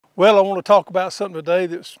Well, I want to talk about something today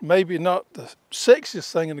that's maybe not the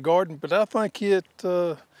sexiest thing in the garden, but I think it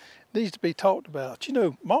needs to be talked about. You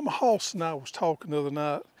know, Mama Hoss and I was talking the other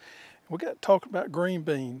night. We got talking about green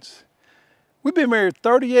beans. We've been married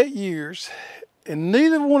 38 years, and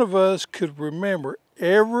neither one of us could remember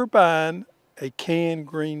ever buying a canned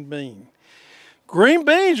green bean. Green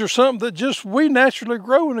beans are something that just we naturally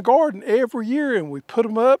grow in the garden every year, and we put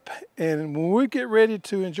them up, and when we get ready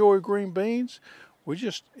to enjoy green beans, we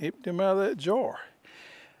just empty them out of that jar.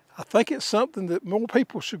 I think it's something that more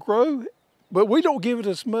people should grow, but we don't give it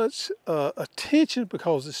as much attention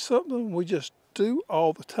because it's something we just do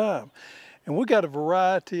all the time. And we got a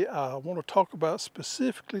variety I want to talk about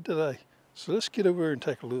specifically today. So let's get over here and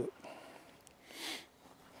take a look.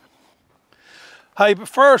 Hey, but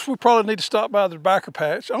first we probably need to stop by the tobacco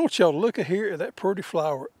patch. I want y'all to look at here at that pretty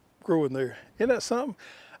flower growing there. Isn't that something?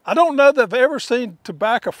 I don't know that I've ever seen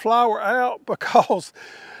tobacco flower out, because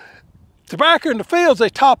tobacco in the fields, they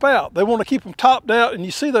top out. They want to keep them topped out, and you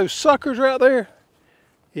see those suckers right there?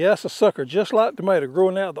 Yeah, that's a sucker, just like tomato,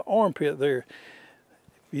 growing out of the armpit there.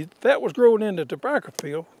 If that was growing in the tobacco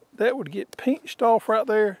field, that would get pinched off right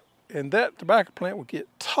there, and that tobacco plant would get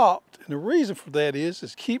topped. And the reason for that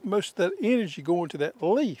is keep most of that energy going to that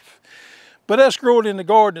leaf. But that's growing in the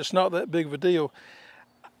garden, it's not that big of a deal.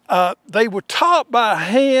 They were topped by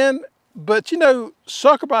hand, but you know,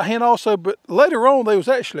 sucker by hand also, but later on there was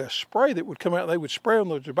actually a spray that would come out. They would spray on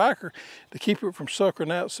the tobacco to keep it from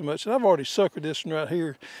suckering out so much. And I've already suckered this one right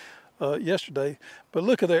here yesterday. But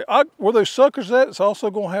look at there, where those suckers at, it's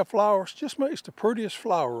also gonna have flowers. Just makes the prettiest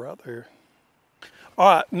flower right there.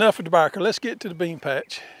 All right, enough of tobacco. Let's get to the bean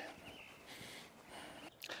patch.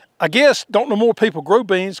 I guess don't know more people grow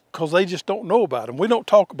beans because they just don't know about them. We don't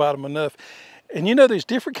talk about them enough. And you know, there's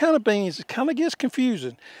different kind of beans. It kind of gets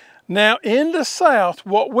confusing. Now in the South,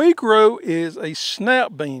 what we grow is a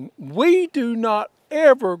snap bean. We do not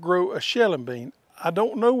ever grow a shelling bean. I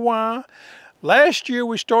don't know why. Last year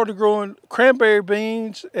we started growing cranberry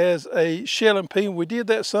beans as a shelling bean. We did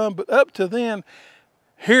that some, but up to then,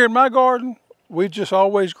 here in my garden, we've just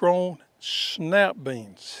always grown snap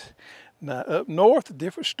beans. Now up north, a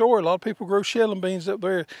different story. A lot of people grow shelling beans up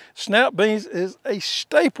there. Snap beans is a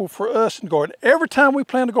staple for us in the garden. Every time we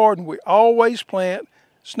plant a garden, we always plant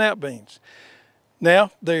snap beans.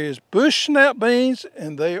 Now there is bush snap beans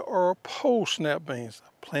and there are pole snap beans. I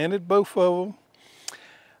planted both of them.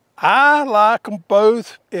 I like them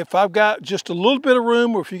both. If I've got just a little bit of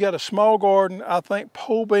room, or if you got a small garden, I think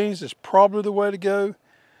pole beans is probably the way to go.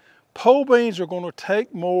 Pole beans are going to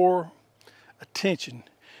take more attention.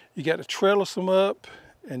 You got to trellis them up,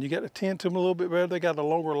 and you got to tend to them a little bit better. They got a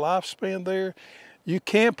longer lifespan there. You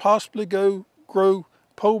can possibly go grow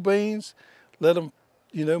pole beans, let them,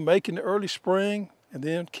 you know, make in the early spring, and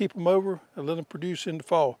then keep them over and let them produce in the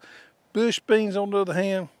fall. Bush beans, on the other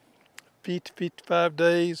hand, 50, 55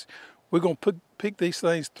 days. We're going to pick these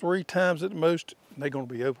things 3 times at the most, and they're going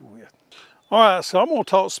to be over with. All right, so I'm going to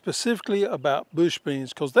talk specifically about bush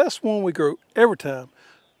beans because that's one we grow every time.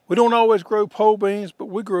 We don't always grow pole beans, but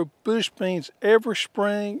we grow bush beans every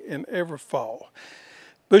spring and every fall.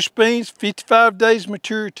 Bush beans, 55 days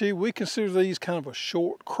maturity. We consider these kind of a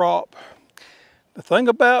short crop. The thing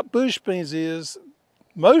about bush beans is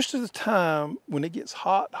most of the time when it gets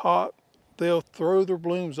hot, they'll throw their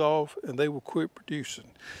blooms off and they will quit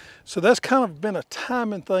producing. So that's kind of been a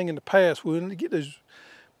timing thing in the past. We need to get those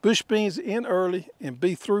bush beans in early and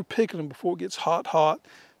be through picking them before it gets hot.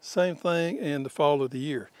 Same thing in the fall of the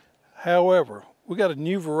year. However, we got a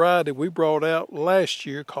new variety we brought out last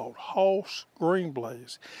year called Hoss Green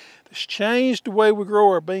Blaze. It's changed the way we grow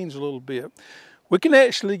our beans a little bit. We can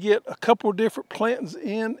actually get a couple of different plantings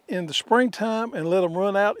in the springtime and let them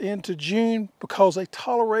run out into June because they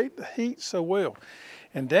tolerate the heat so well.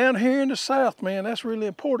 And down here in the South, man, that's really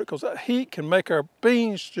important because that heat can make our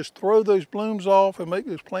beans just throw those blooms off and make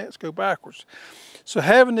those plants go backwards. So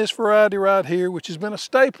having this variety right here, which has been a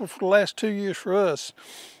staple for the last 2 years for us,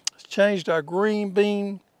 has changed our green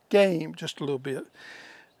bean game just a little bit.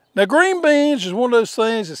 Now green beans is one of those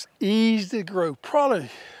things that's easy to grow. Probably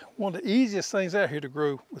one of the easiest things out here to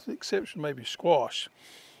grow, with the exception of maybe squash.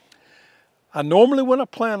 I normally, when I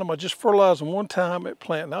plant them, I just fertilize them one time at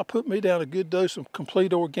planting. I'll put me down a good dose of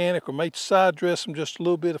complete organic, or may side dress them just a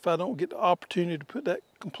little bit if I don't get the opportunity to put that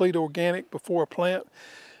complete organic before I plant.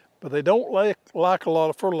 But they don't like a lot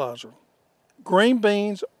of fertilizer. Green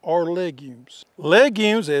beans are legumes.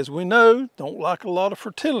 Legumes, as we know, don't like a lot of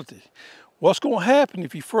fertility. What's going to happen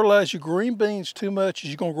if you fertilize your green beans too much is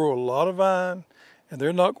you're going to grow a lot of vine, and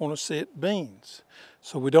they're not going to set beans.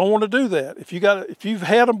 So we don't want to do that. If you've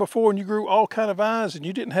had them before and you grew all kind of vines and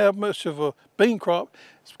you didn't have much of a bean crop,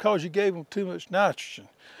 it's because you gave them too much nitrogen.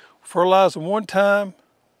 Fertilize them one time,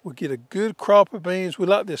 we'll get a good crop of beans. We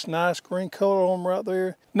like this nice green color on them right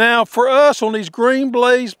there. Now for us on these green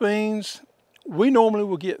blaze beans, we normally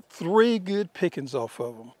will get 3 good pickings off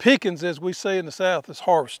of them. Pickings, as we say in the South, is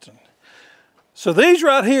harvesting. So these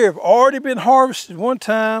right here have already been harvested one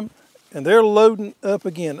time and they're loading up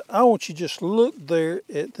again. I want you to just look there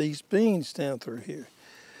at these beans down through here.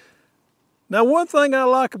 Now one thing I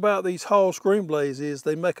like about these Hall's Green Blaze is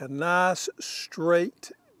they make a nice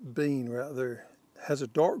straight bean right there. It has a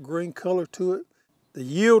dark green color to it. The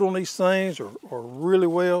yield on these things are really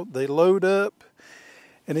well. They load up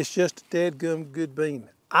and it's just a dadgum good bean.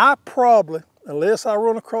 I probably, unless I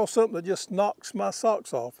run across something that just knocks my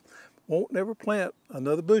socks off, won't never plant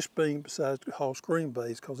another bush bean besides the Hall's Green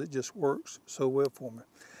Blaze because it just works so well for me.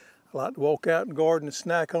 I like to walk out in the garden and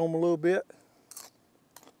snack on them a little bit.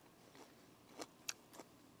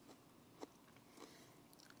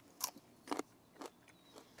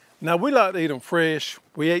 Now we like to eat them fresh.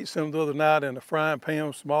 We ate some the other night in a frying pan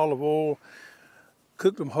with some olive oil,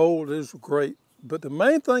 cooked them whole. Those were great. But the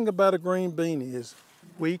main thing about a green bean is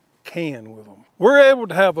we can with them. We're able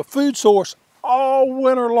to have a food source all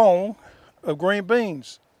winter long of green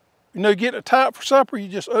beans. You know, you get a top for supper, you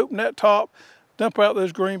just open that top, dump out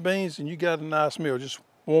those green beans, and you got a nice meal. Just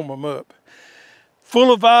warm them up.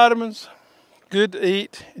 Full of vitamins, good to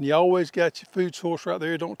eat, and you always got your food source right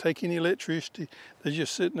there. Don't take any electricity. They're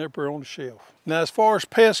just sitting up there on the shelf. Now, as far as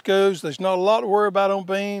pests goes, there's not a lot to worry about on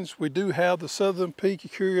beans. We do have the southern peaky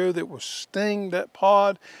curio that will sting that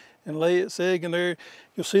pod and lay its egg in there.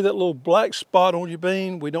 You'll see that little black spot on your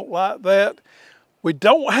bean. We don't like that. We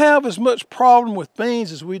don't have as much problem with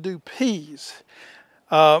beans as we do peas.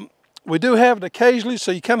 We do have it occasionally,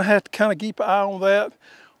 so you kind of have to keep an eye on that.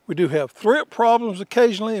 We do have thrip problems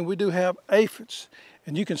occasionally, and we do have aphids.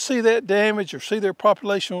 And you can see that damage or see their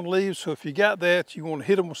population on the leaves. So if you got that, you want to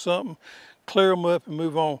hit them with something, clear them up and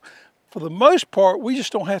move on. For the most part, we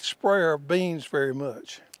just don't have to spray our beans very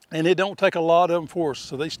much. And it don't take a lot of them for us.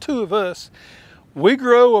 So these two of us, we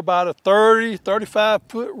grow about a 30, 35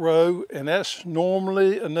 foot row, and that's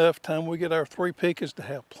normally enough time we get our 3 pickings to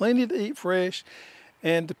have plenty to eat fresh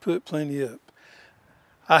and to put plenty up.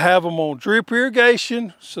 I have them on drip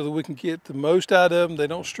irrigation so that we can get the most out of them. They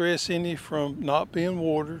don't stress any from not being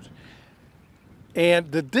watered.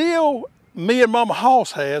 And the deal me and Mama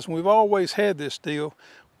Hoss has, and we've always had this deal,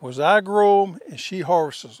 was I grow them and she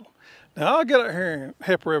harvests them. Now, I'll get out here and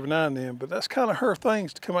help her every now and then, but that's kind of her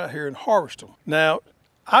things to come out here and harvest them. Now,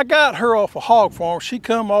 I got her off a hog farm. She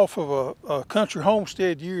come off of a country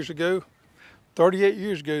homestead years ago, 38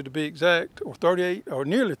 years ago to be exact, or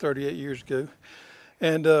nearly 38 years ago.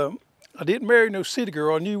 And I didn't marry no city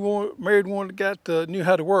girl. I married one that knew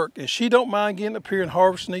how to work. And she don't mind getting up here and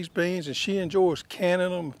harvesting these beans, and she enjoys canning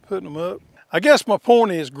them and putting them up. I guess my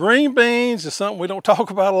point is green beans is something we don't talk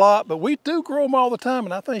about a lot, but we do grow them all the time,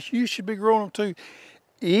 and I think you should be growing them too.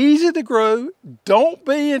 Easy to grow. Don't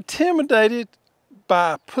be intimidated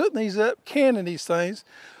by putting these up, canning these things.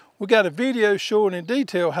 We got a video showing in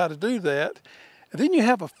detail how to do that. And then you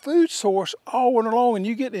have a food source all winter long, and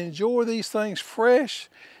you get to enjoy these things fresh.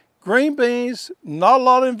 Green beans, not a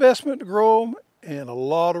lot of investment to grow them, and a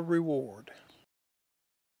lot of reward.